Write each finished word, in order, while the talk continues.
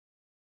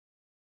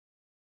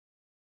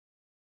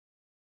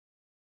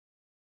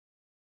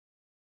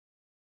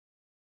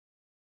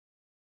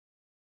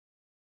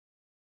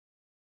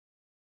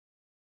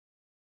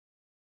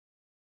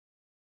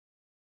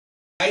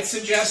I'd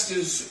suggest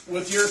is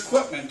with your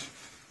equipment,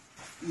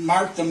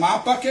 mark the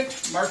mop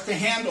bucket, mark the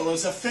handle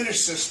as a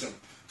finish system.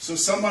 So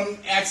someone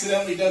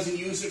accidentally doesn't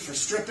use it for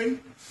stripping,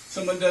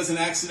 someone doesn't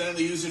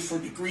accidentally use it for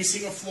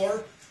degreasing a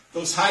floor,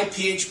 those high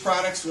pH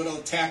products will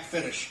attack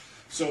finish.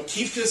 So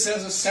keep this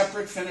as a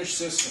separate finish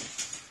system.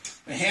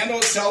 The handle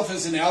itself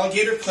is an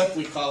alligator clip,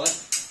 we call it.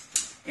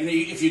 And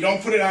if you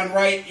don't put it on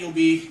right, you'll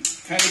be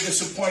kind of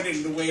disappointed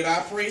in the way it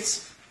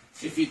operates.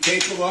 If you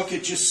take a look,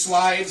 it just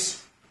slides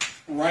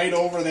right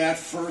over that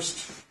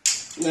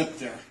first lip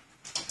there.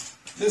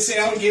 This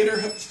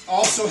alligator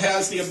also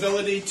has the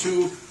ability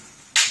to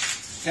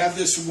have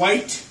this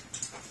white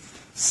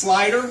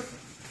slider.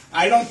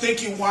 I don't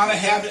think you want to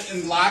have it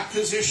in lock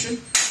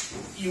position.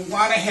 You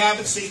want to have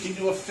it so you can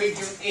do a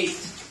figure 8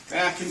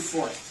 back and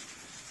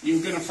forth.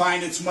 You're going to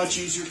find it's much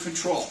easier to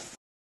control.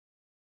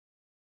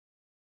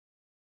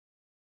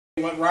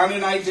 What Ron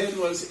and I did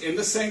was in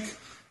the sink,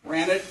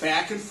 ran it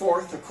back and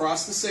forth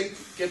across the sink,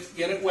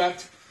 get it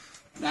wet,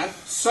 not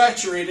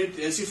saturated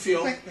as you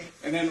feel,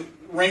 and then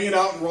wring it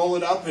out and roll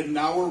it up, and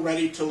now we're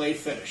ready to lay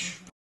finish.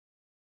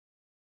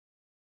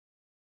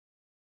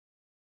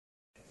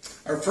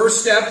 Our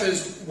first step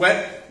is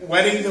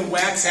wetting the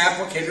wax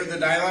applicator, the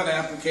nylon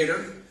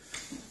applicator.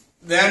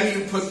 Then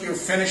you put your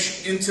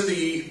finish into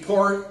the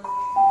pour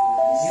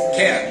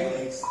can.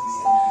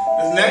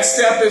 The next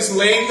step is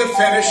laying the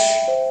finish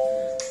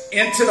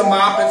into the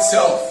mop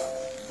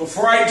itself.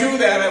 Before I do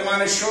that, I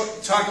want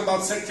to talk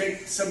about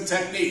some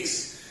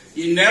techniques.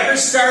 You never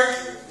start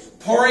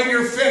pouring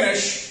your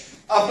finish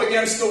up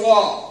against the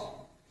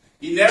wall.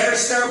 You never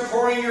start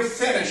pouring your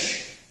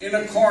finish in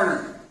a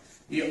corner.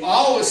 You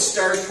always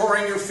start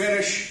pouring your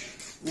finish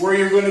where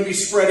you're going to be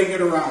spreading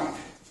it around.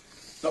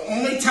 The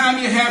only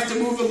time you have to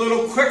move a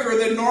little quicker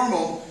than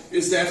normal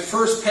is that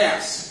first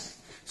pass.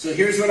 So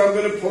here's what I'm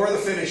going to pour the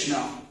finish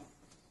now.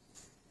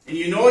 And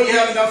you know you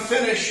have enough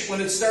finish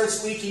when it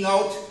starts leaking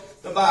out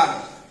the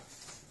bottom.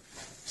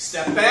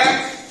 Step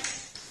back.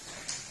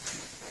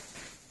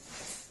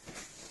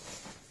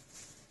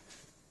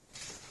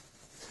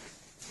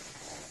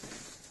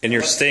 And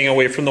you're staying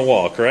away from the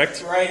wall,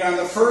 correct? Right, on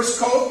the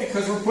first coat,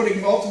 because we're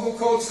putting multiple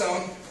coats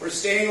down, we're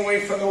staying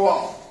away from the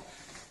wall.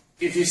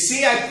 If you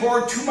see I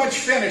poured too much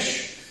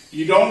finish,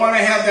 you don't want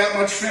to have that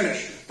much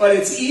finish. But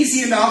it's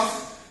easy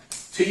enough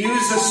to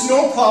use the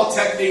snowplow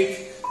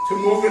technique to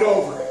move it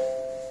over.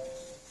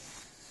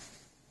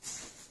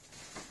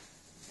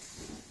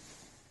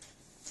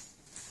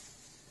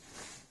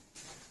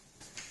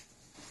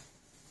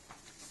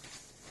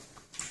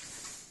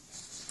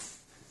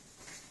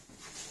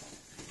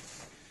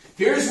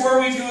 Here's where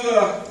we do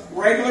the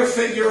regular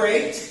figure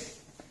 8.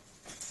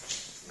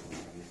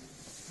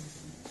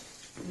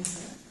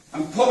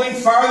 I'm pulling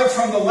farther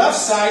from the left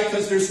side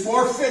because there's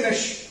more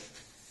finish,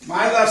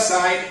 my left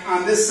side,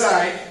 on this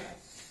side,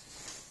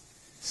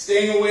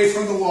 staying away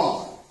from the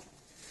wall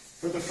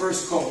for the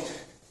first coat.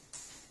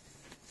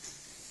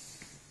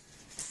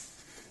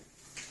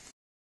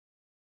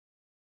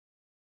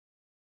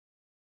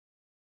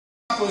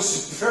 It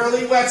was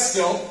fairly wet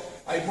still.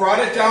 I brought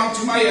it down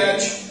to my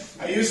edge.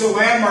 I use a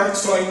landmark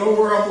so I know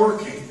where I'm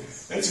working.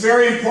 That's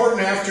very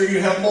important after you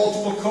have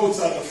multiple coats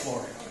on the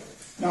floor.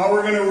 Now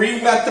we're going to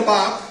re-wet the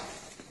mop.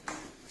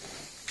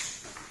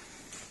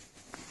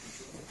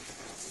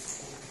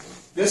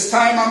 This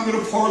time I'm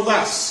going to pour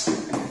less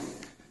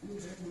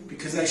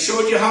because I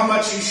showed you how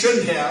much you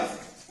shouldn't have.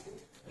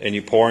 And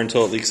you pour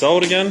until it leaks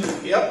out again?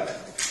 Yep.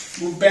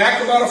 Move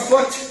back about a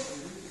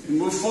foot and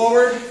move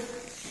forward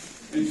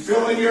and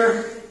fill in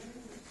your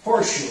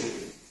horseshoe.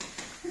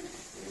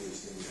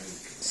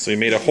 So you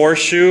made a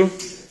horseshoe.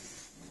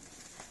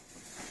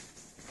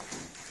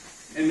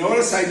 And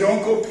notice I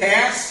don't go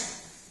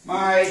past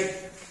my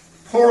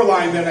pour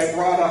line that I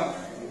brought up.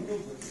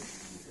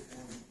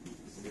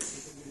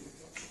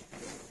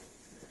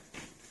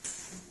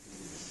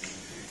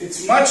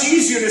 It's much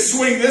easier to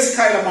swing this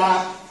kind of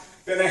mop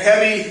than a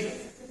heavy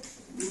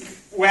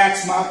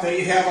wax mop that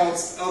you have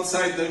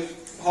outside the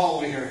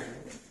hallway here.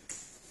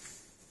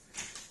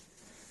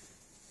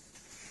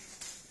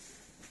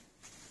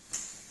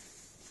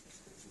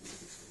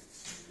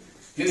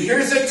 And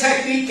here's a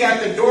technique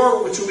at the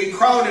door, which will be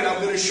crowded.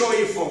 I'm going to show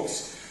you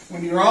folks.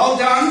 When you're all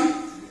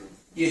done,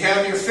 you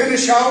have your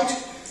finish out.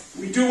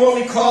 We do what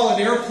we call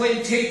an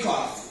airplane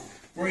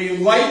takeoff, where you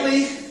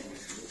lightly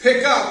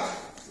pick up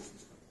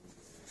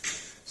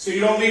so you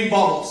don't leave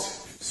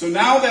bubbles. So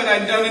now that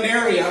I've done an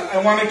area,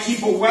 I want to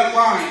keep a wet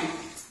line.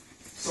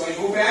 So I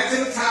go back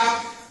to the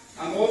top.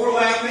 I'm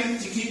overlapping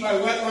to keep my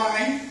wet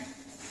line.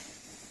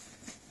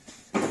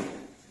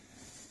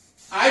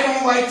 I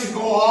don't like to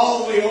go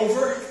all the way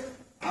over.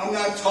 I'm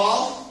not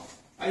tall.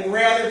 I'd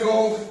rather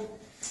go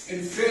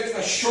and fit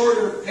a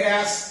shorter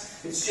pass.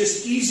 It's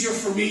just easier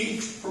for me,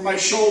 for my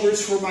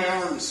shoulders, for my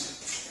arms.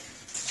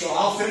 So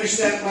I'll finish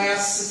that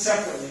last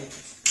separately.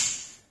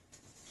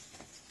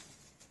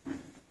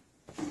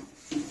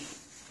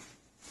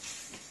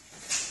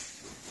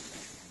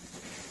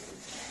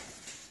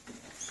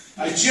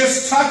 I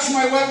just touch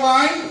my wet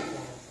line,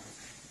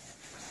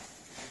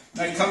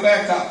 and I come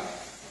back up.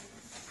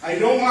 I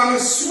don't want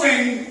to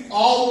swing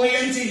all the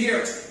way into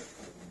here.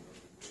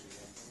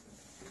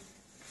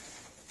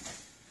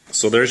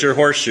 So there's your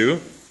horseshoe.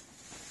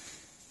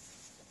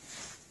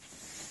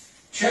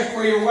 Check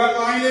where your wet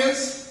line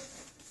is.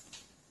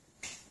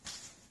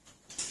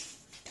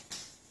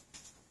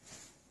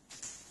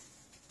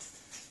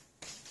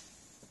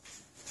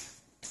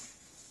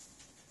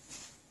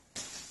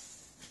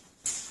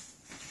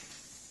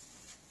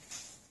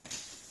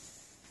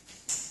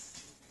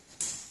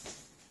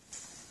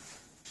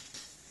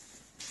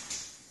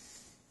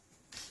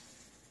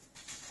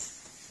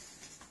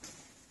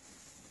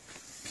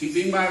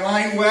 Keeping my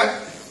line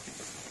wet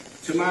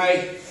to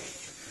my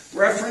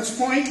reference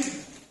point.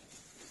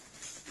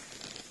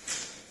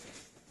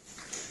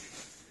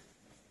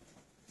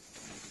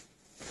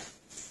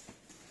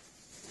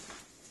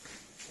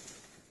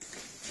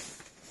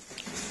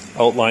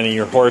 Outlining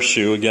your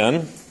horseshoe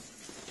again.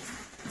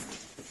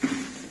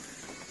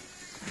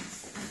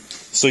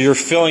 So you're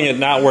filling it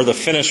not where the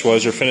finish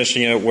was, you're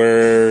finishing it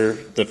where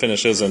the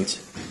finish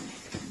isn't.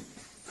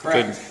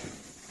 Correct. Good.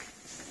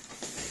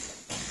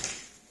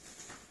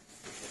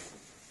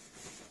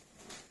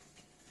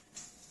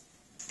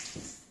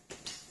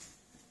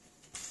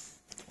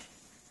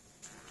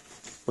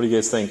 What do you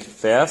guys think?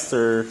 Fast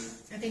or? I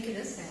think it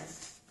is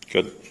fast.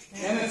 Good.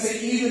 And it's an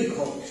even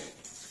coat.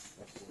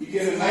 You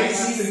get a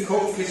nice even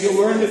coat because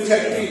you learn the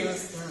technique.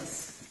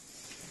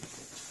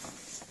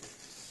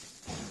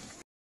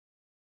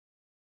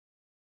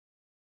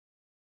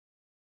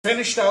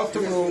 Finished out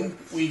the room.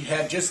 We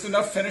had just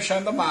enough finish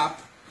on the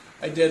mop.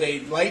 I did a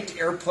light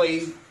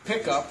airplane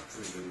pickup,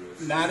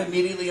 not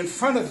immediately in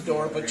front of the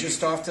door, but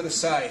just off to the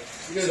side,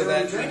 so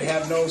that we'd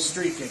have no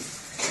streaking.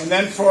 And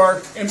then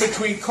for in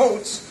between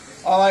coats,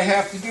 all I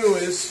have to do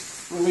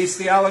is release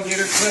the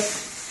alligator clip,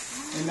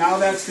 and now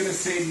that's going to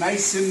stay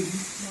nice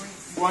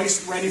and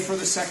moist, ready for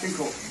the second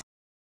coat.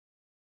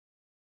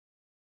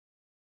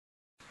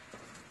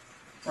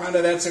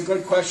 Rhonda, that's a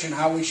good question,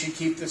 how we should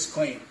keep this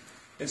clean.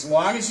 As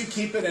long as you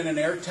keep it in an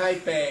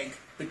airtight bag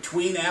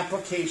between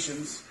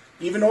applications,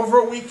 even over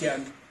a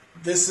weekend,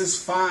 this is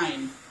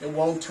fine. It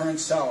won't turn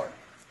sour.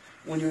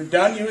 When you're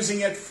done using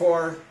it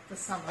for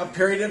a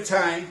period of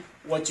time,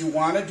 what you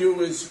want to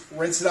do is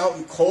rinse it out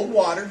in cold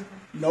water,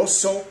 no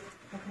soap,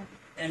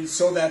 and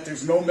so that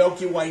there's no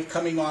milky white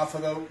coming off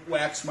of the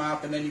wax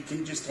mop, and then you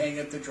can just hang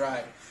it to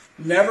dry.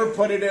 Never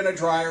put it in a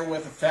dryer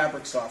with a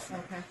fabric softener.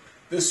 Okay.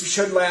 This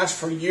should last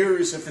for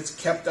years if it's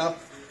kept up.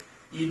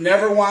 You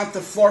never want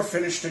the floor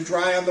finish to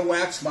dry on the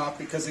wax mop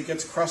because it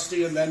gets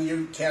crusty and then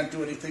you can't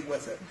do anything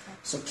with it. Okay.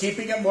 So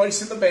keeping it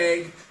moist in the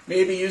bag,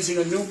 maybe using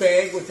a new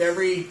bag with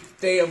every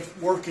day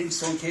of working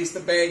so in case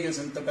the bag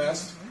isn't the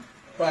best.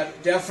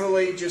 But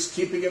definitely just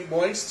keeping it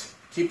moist,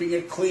 keeping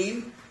it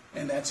clean,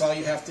 and that's all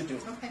you have to do.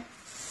 Okay.